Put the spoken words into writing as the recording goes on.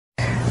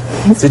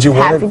Did you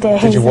want Happy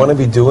days. Did you want to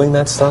be doing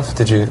that stuff?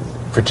 Did you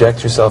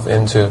project yourself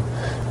into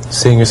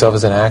seeing yourself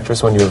as an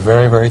actress when you were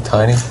very, very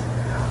tiny?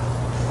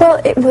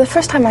 Well, the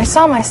first time I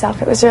saw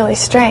myself, it was really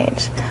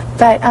strange.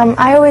 But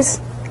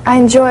I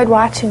enjoyed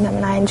watching them,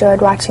 and I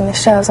enjoyed watching the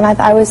shows, and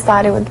I always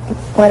thought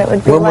what it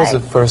would be When like.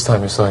 was the first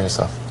time you saw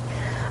yourself?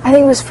 I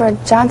think it was for a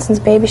Johnson's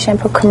baby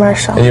shampoo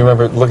commercial. And you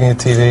remember looking at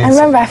TV? I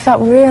remember I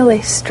felt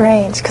really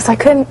strange, because I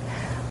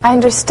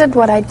understood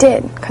what I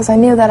did, because I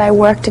knew that I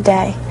worked a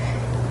day,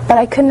 but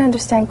I couldn't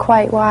understand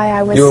quite why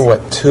I was... You were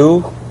what,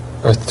 2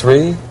 or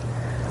 3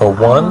 or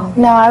 1?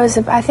 No,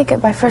 I think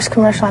at my first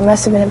commercial I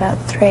must have been about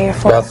 3 or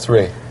 4. About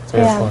 3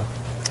 yeah. or 4.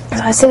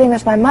 So I was sitting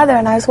with my mother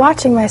and I was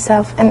watching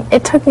myself, and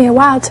it took me a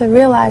while to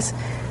realize.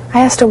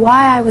 I asked her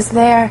why I was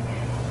there,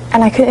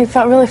 and it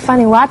felt really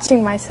funny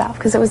watching myself,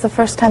 because it was the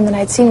first time that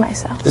I'd seen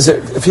myself.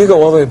 If you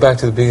go all the way back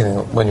to the beginning,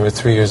 when you were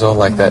 3 years old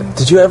like that,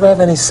 did you ever have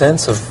any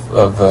sense of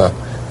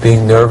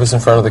being nervous in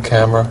front of the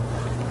camera?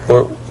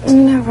 Or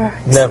Never.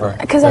 Never?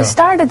 Because I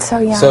started so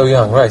young. So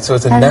young, right. So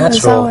it's a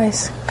natural...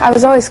 I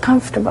was always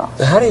comfortable.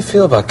 How do you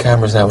feel about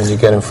cameras now when you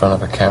get in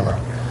front of a camera?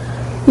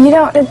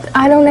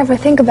 I don't ever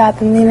think about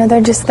them, you know,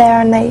 they're just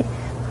there, and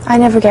I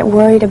never get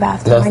worried about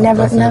them.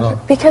 Nothing at all.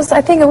 Because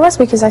I think it was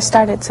because I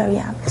started so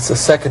young. It's a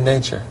second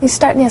nature.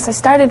 Yes, I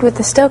started with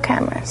the still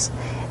cameras,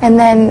 and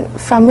then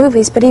from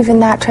movies, but even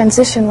that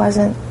transition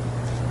wasn't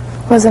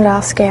at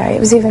all scary. It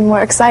was even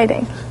more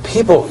exciting.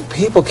 People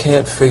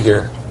can't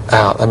figure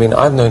out, I mean,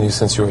 I've known you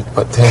since you were,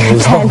 what, 10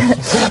 years old?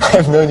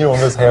 I've known you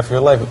almost half your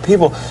life, but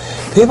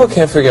people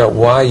can't figure out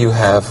why you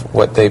have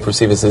what they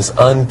perceive as this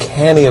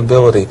uncanny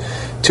ability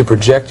to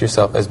project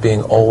yourself as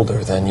being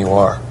older than you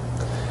are.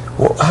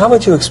 Well, how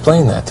would you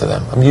explain that to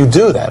them? I mean, you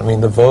do that. I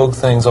mean, the Vogue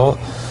things, all...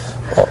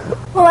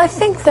 Well, I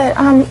think that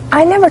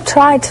I never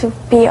tried to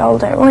be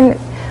older.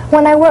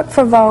 When I worked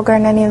for Vogue or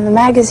in any of the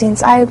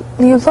magazines,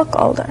 you look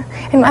older.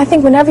 And I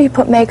think whenever you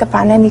put makeup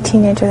on any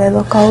teenager, they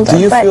look older. Do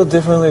you feel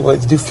differently?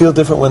 Do you feel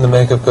different when the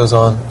makeup goes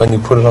on, when you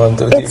put it on?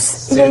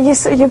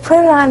 You put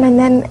it on,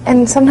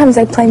 and sometimes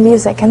I play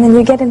music, and then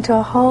you get into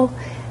a whole...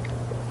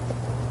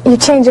 You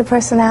change your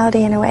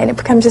personality in a way, and it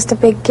becomes just a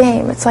big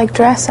game. It's like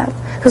dress up.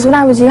 Because when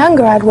I was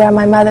younger, I'd wear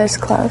my mother's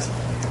clothes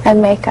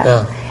and makeup.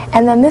 Yeah.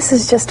 And then this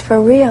is just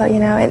for real, you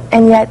know.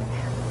 And yet,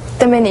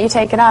 the minute you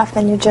take it off,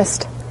 then I'm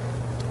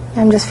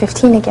just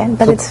 15 again,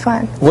 but it's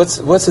fun. What's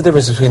the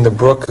difference between the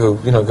Brooke who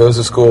goes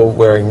to school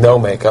wearing no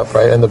makeup,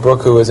 right, and the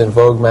Brooke who is in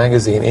Vogue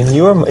magazine?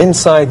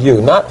 Inside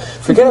you,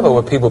 forget about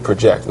what people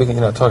project. We can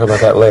talk about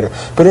that later.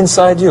 But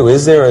inside you,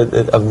 is there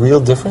a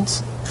real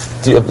difference?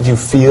 Do you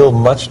feel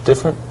much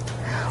different?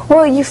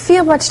 Well, you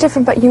feel much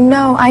different, but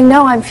I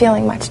know I'm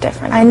feeling much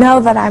different. I know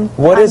that I'm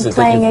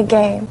playing a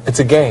game. It's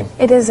a game.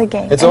 It is a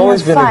game. It's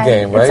always been a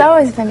game, right? It's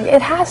always been.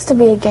 It has to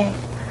be a game.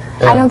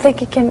 Yeah. I don't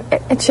think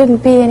it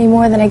shouldn't be any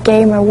more than a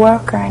game or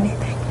work or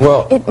anything.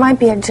 Well, it might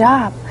be a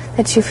job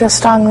that you feel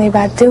strongly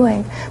about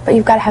doing, but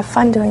you've got to have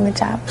fun doing the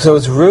job. So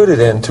it's rooted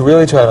in, to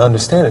really try to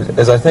understand it,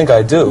 as I think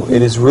I do,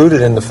 it is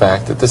rooted in the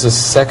fact that this is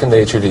second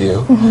nature to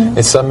you.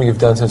 It's something you've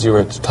done since you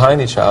were a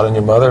tiny child, and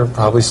your mother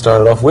probably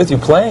started off with you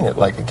playing it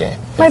like a game.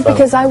 Right,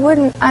 because I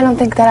don't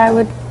think that I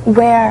would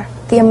wear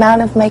the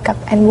amount of makeup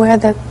and wear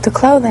the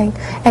clothing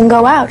and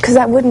go out, because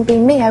that wouldn't be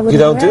me. I wouldn't. You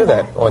don't do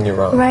that on your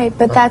own. Right,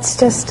 but that's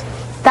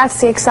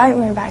the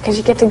excitement about it, because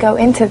you get to go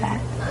into that.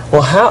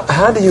 Well,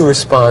 how do you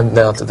respond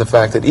now to the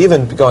fact that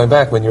even going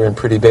back when you were in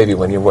Pretty Baby,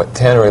 when you're, what,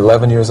 10 or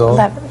 11 years old?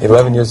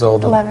 11 years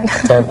old? 11.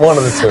 10, one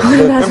of the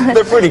two.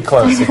 They're pretty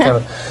close.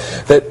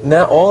 That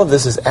now all of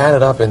this is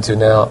added up into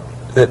now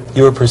that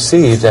you're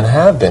perceived and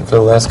have been for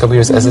the last couple of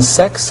years as a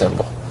sex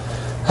symbol.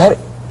 How do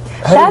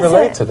you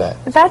relate to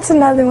that? That's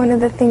another one of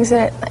the things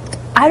that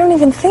I don't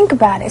even think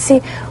about it. See,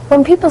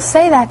 when people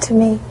say that to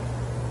me,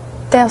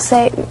 they'll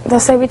say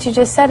what you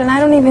just said, and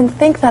I don't even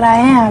think that I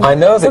am. I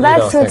know that you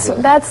don't think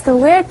that. That's the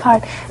weird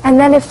part. And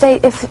then if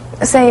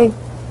say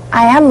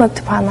I am looked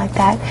upon like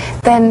that,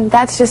 then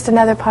that's just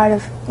another part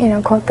of,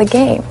 quote, the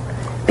game.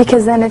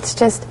 Because then it's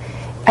just,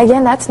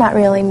 again, that's not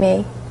really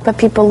me. But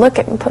people look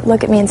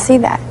at me and see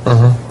that.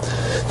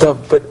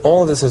 But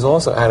all of this has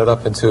also added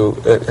up into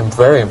a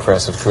very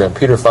impressive career. And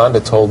Peter Fonda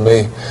told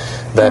me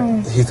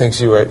that he thinks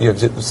you have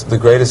the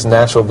greatest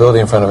natural ability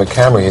in front of a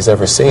camera he's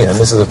ever seen. And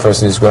this is a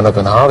person who's grown up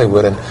in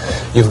Hollywood, and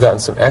you've gotten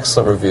some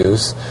excellent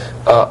reviews.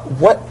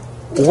 What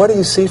do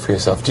you see for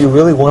yourself? Do you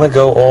really want to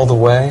go all the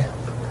way?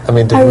 I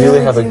mean, to really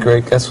have a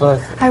great... That's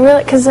what I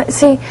really... Because,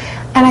 see,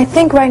 and I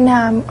think right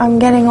now I'm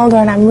getting older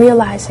and I'm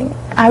realizing.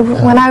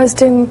 When I was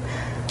doing...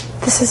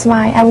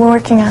 I'm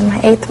working on my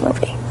 8th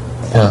movie.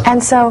 Yeah.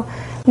 And so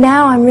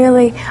now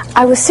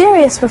I was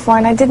serious before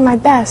and I did my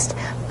best,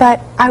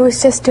 but I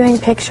was just doing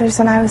pictures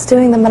and I was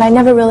doing them, and I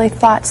never really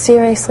thought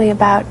seriously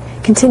about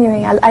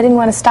continuing. I didn't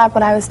want to stop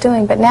what I was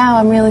doing, but now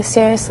I'm really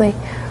seriously,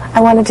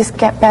 I want to just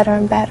get better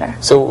and better.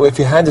 So if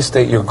you had to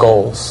state your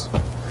goals,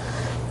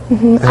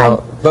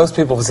 Most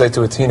people would say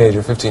to a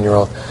teenager,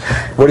 15-year-old,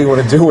 what do you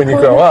want to do when you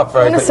grow up,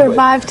 right? I'm going to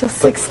survive till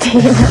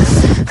 16.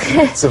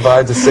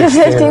 Survive to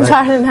 16. 15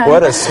 right?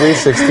 What a sweet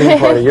 16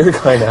 party you're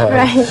going to have.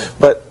 Right.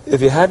 But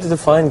if you had to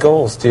define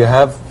goals, do you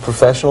have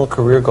professional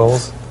career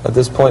goals at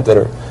this point that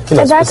are,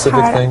 specific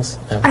hard. Things?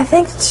 Yeah. I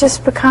think it's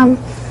just become,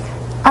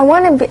 I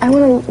want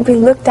to be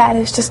looked at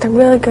as just a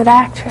really good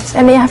actress,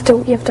 and you have to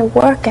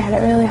work at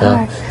it really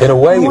hard. In a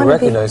way, you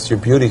recognize your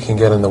beauty can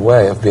get in the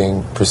way of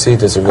being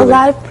perceived as a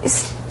really...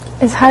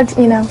 It's hard,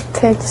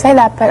 to say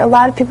that, but a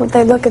lot of people,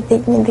 they look at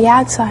the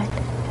outside.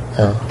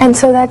 Yeah. And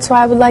so that's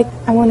why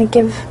I want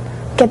to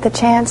get the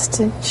chance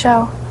to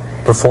show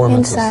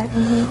performances. Inside.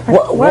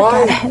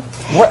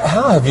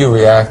 How have you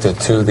reacted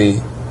to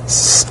the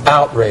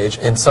outrage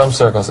in some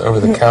circles over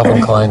the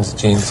Calvin Klein's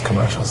jeans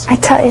commercials? I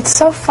tell you, it's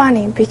so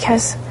funny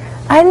because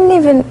I didn't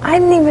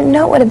even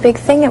know what a big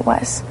thing it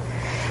was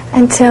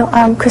until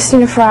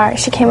Christina Ferrari,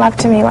 she came up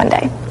to me one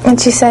day and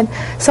she said,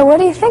 "So what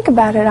do you think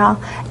about it all?"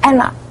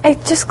 And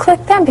it just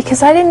clicked then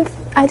because I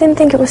didn't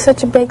think it was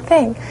such a big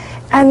thing.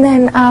 And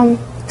then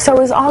so it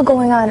was all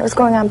going on. It was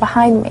going on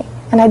behind me,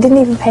 and I didn't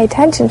even pay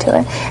attention to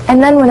it.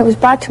 And then when it was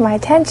brought to my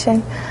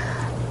attention,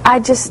 I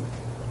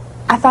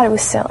thought it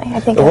was silly. I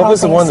think. What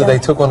was the one that they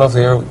took one off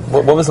the air?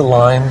 What was the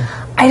line?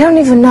 I don't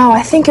even know.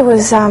 I think it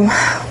was.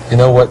 You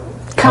know what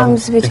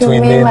comes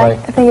between me and my? I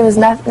think it was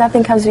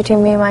nothing comes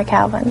between me and my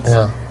Calvins.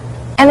 Yeah.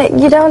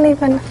 And you don't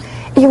even.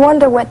 You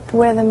wonder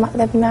where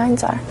the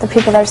minds are. The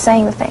people that are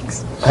saying the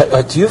things.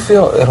 Do you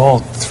feel at all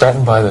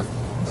threatened by the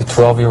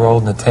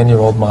 12-year-old and the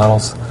 10-year-old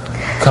models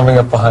coming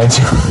up behind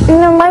you?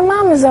 My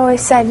mom has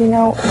always said,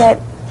 that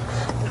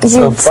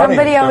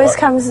somebody always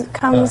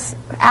comes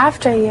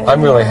after you.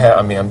 I'm really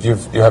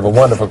you have a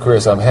wonderful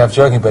career, so I'm half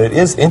joking, but it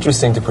is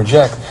interesting to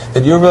project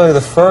that you're really the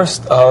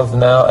first of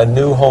now a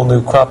whole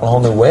new crop, a whole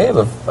new wave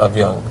of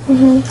young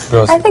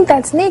girls. I think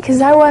that's neat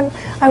because I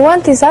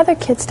want these other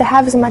kids to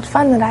have as much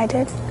fun that I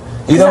did.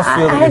 You don't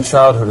feel that your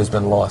childhood has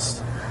been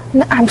lost?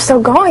 No, I'm still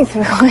going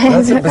through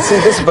it.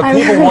 But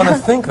people want to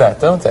think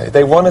that, don't they?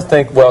 They want to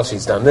think, well,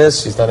 she's done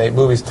this, she's done 8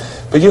 movies,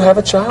 but you have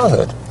a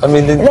childhood. I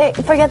mean, they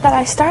forget that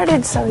I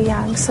started so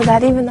young, so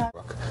that even though...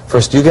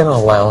 First, you get an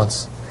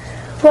allowance.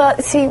 Well,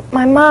 see,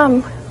 my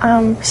mom,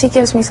 she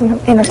gives me some,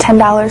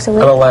 $10 a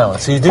week. An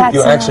allowance. So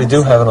you actually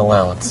do have an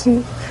allowance.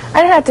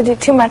 I don't have to do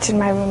too much in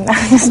my room, though.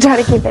 I just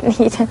try to keep it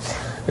neat.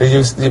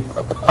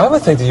 I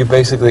would think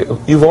that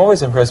you've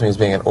always impressed me as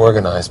being an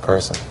organized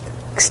person.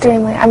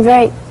 Extremely. I'm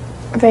very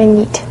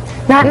neat.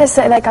 Not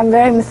necessarily, I'm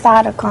very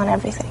methodical on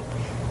everything.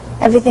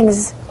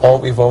 Everything's...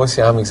 You've always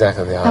seen, I'm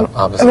exactly the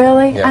opposite.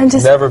 Really? Yeah, I'm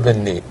just... Never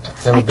been neat.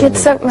 I get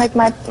so,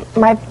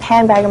 my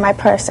handbag and my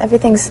purse,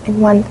 everything's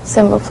in one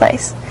single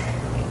place.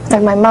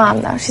 Like my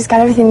mom, though. She's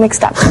got everything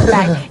mixed up in her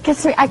bag.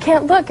 Gets me, I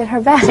can't look at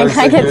her bag.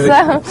 I get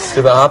so...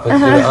 You're the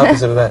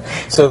opposite of that.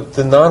 So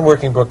the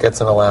non-working Brooke gets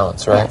an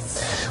allowance, right?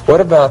 Yes.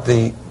 What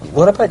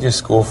about your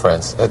school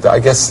friends? I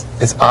guess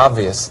it's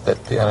obvious that,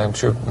 and I'm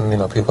sure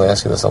people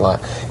ask you this a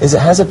lot.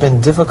 Has it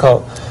been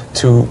difficult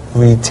to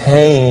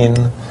retain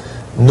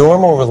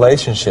normal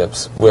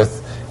relationships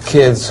with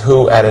kids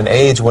who, at an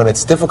age when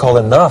it's difficult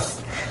enough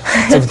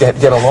to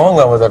get along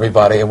well with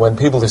everybody, and when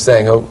people are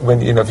saying,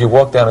 if you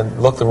walk down and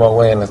look the wrong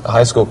way in a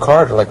high school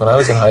corridor, like when I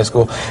was in high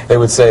school, they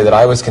would say that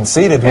I was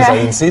conceited because I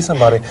didn't see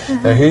somebody.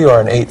 Now here you are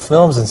in 8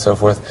 films and so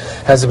forth.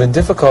 Has it been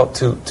difficult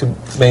to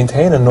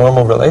maintain a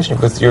normal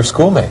relationship with your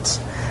schoolmates?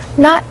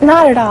 Not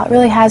at all. It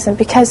really hasn't,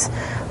 because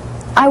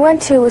I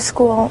went to a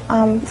school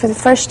for the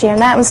first year,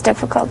 and that was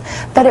difficult.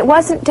 But it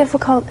wasn't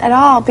difficult at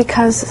all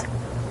because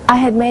I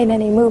had made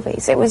any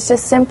movies. It was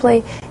just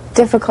simply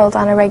difficult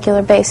on a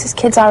regular basis.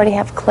 Kids already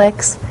have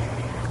cliques.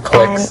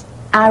 And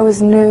I was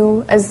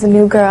new as the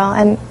new girl,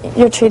 and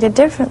you're treated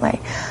differently.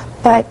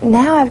 But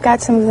now I've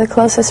got some of the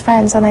closest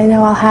friends, and I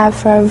know I'll have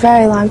for a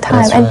very long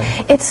time. That's and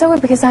right. It's so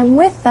weird because I'm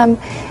with them,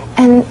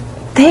 and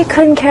they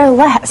couldn't care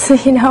less,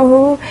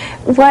 Well,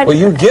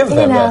 you give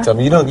them that. I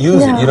mean, you don't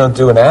use it. You don't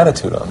do an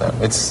attitude on them.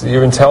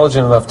 You're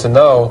intelligent enough to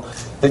know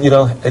that you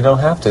don't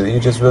have to. That you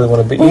just really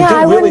want to be.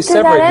 Yeah, I wouldn't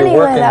do that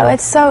anyway, though.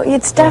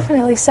 It's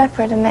definitely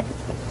separate,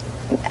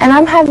 and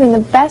I'm having the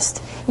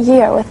best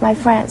year with my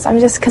friends.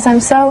 Because I'm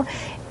so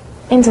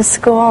into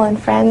school and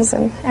friends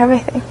and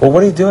everything. Well,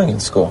 what are you doing in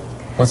school?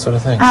 What sort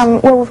of things?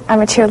 Well,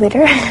 I'm a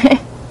cheerleader.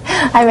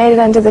 I made it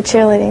onto the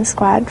cheerleading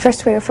squad.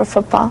 First we were for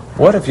football.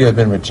 What if you had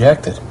been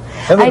rejected?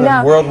 That would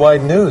have been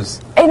worldwide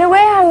news. In a way,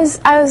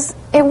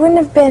 it wouldn't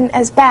have been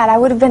as bad. I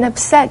would have been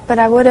upset, but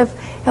I would have,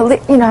 I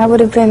would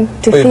have been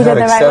defeated the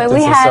right way.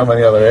 We had so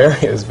many other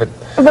areas, but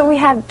we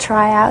had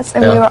tryouts,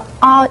 and we were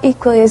all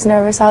equally as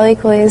nervous, all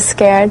equally as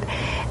scared,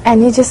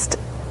 and we just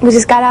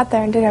got out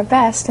there and did our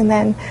best, and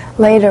then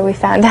later we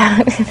found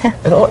out.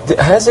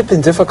 Has it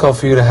been difficult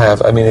for you to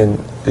have? I mean,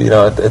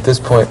 at this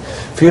point,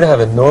 for you to have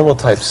a normal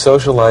type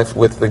social life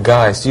with the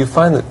guys? Do you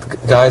find that the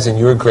guys in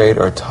your grade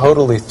are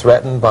totally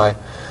threatened by?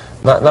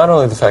 Not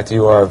only the fact that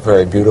you are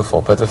very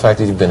beautiful, but the fact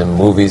that you've been in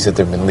movies, that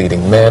they've been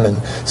leading men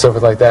and so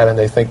forth like that, and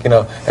they think,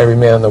 every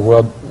man in the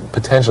world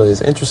potentially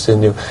is interested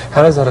in you,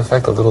 how does that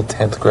affect a little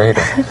 10th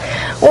grader?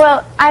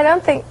 Well, I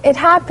don't think it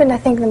happened. I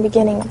think in the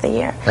beginning of the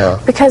year,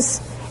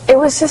 because it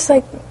was just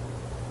like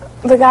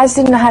the guys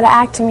didn't know how to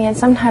act to me, and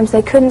sometimes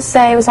they couldn't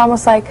say. It was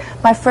almost like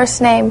my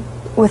first name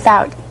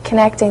without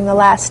connecting the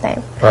last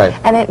name, right?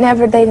 And it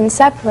never, they didn't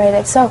separate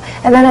it. So,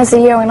 and then as the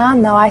year went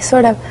on, though,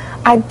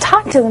 I'd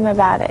talk to them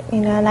about it,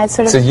 you know, and I'd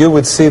sort of. So you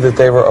would see that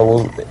they were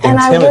intimidated. And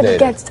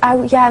I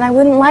would get, and I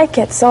wouldn't like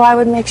it, so I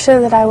would make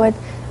sure that I would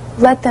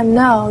let them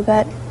know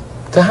that.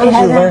 So how did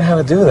you learn how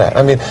to do that?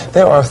 I mean,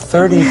 there are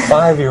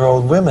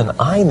 35-year-old women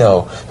I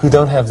know who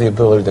don't have the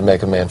ability to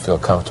make a man feel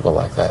comfortable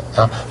like that.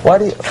 How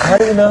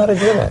do you know how to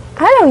do that?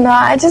 I don't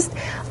know.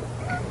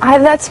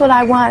 That's what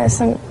I want, is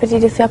somebody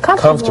to feel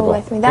comfortable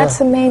with me. That's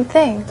the main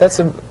thing.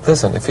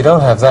 Listen, if you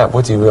don't have that,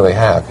 what do you really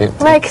have?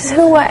 Right, because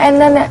and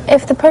then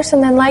if the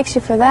person then likes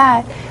you for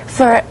that,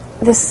 for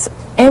this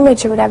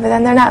image or whatever,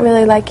 then they're not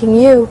really liking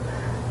you,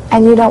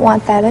 and you don't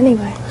want that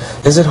anyway.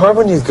 Is it hard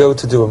when you go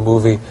to do a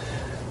movie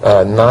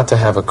not to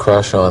have a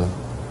crush on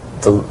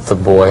the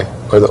boy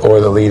or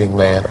the leading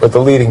man or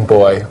the leading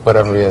boy,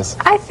 whatever he is?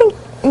 I think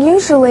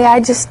usually I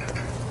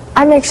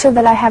make sure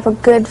that I have a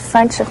good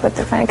friendship with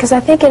the friend, because I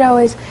think it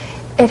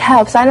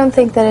helps. I don't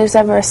think that there's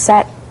ever a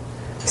set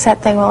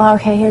thing. Well,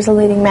 okay, here's a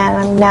leading man,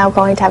 and I'm now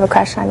going to have a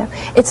crush on him.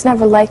 It's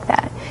never like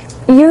that.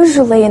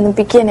 Usually in the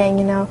beginning,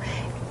 you know,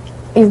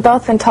 you've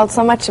both been told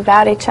so much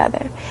about each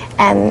other,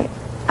 and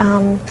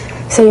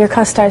so your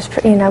co-star's,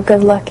 you know,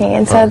 good looking,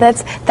 and so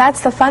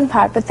that's the fun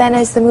part. But then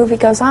as the movie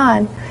goes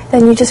on,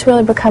 then you just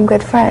really become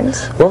good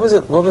friends. What was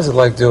it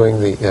like doing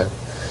the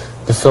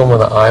film on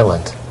the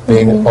island?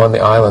 Being on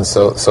the island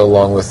so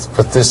long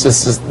with this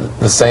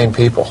the same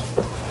people.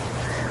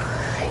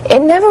 It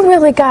never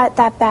really got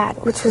that bad,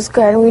 which was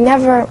good. We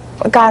never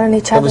got on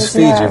each other's nerves.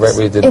 It was Fiji, right,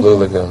 where you did Blue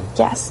Lagoon.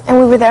 Yes, and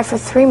we were there for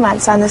 3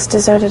 months on this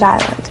deserted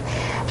island.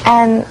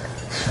 And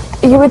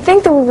you would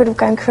think that we would have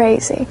gone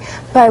crazy,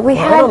 but we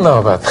had... I don't know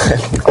about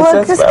that.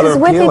 Well, because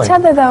with each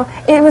other, though,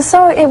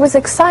 it was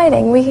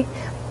exciting.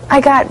 I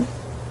got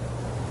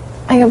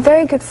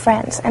very good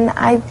friends, and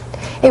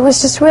it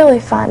was just really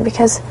fun,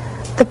 because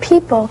the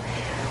people,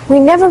 we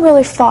never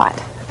really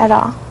fought at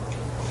all,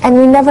 and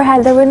we never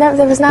had. There was not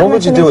much intention. What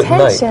would you do at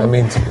night? I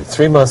mean,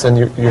 3 months, and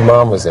your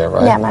mom was there,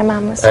 right? Yeah, my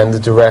mom was there. And the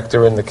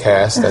director and the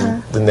cast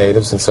and the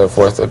natives and so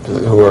forth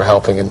who were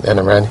helping and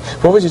around.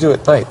 What would you do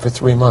at night for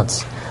 3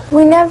 months?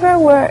 We never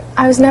were.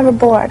 I was never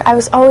bored. I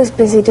was always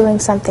busy doing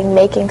something,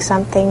 making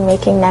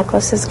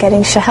necklaces,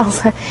 getting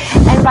shells.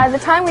 And by the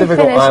time we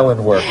Typical finished,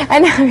 island work. I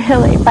know,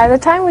 really. By the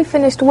time we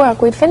finished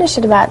work, we'd finish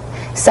at about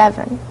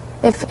 7.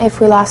 If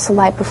we lost the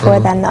light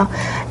before then, though.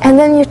 And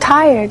then you're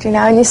tired, you know,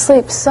 and you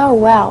sleep so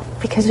well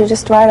because you're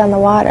just right on the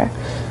water.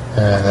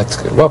 That's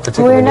good. Well,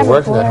 particularly when you're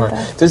working that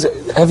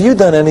hard. Have you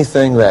done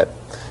anything that,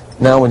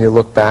 now when you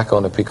look back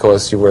on it,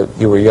 because you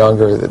were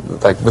younger,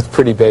 like with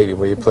Pretty Baby,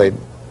 where you played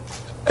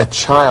a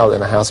child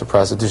in a house of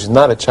prostitution,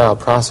 not a child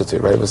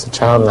prostitute, right? It was a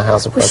child in a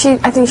house of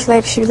prostitution. I think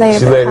she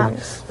later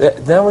becomes.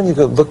 Now when you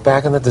look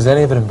back on that, does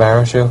any of it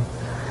embarrass you?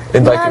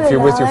 And like if you're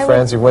with your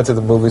friends, you went to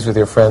the movies with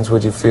your friends,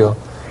 would you feel?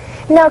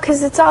 No,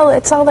 because it's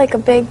all like a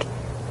big,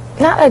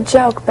 not a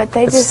joke, but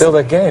it's still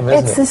a game,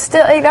 isn't it?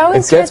 It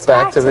always gets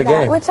back to the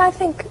game, which I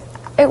think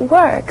it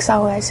works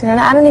always. You know,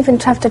 I don't even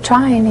have to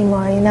try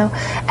anymore. You know,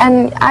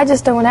 and I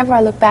just don't. Whenever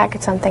I look back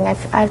at something, I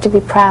have to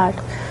be proud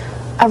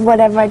of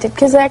whatever I did,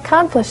 because I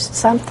accomplished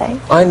something.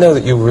 I know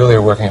that you really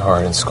are working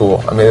hard in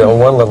school. I mean, on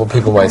one level,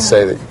 people might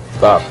say that,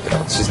 Bob,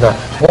 she's not.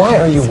 Why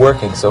are you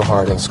working so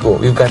hard in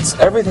school? You've got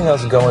everything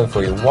else going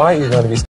for you. Why are you going to be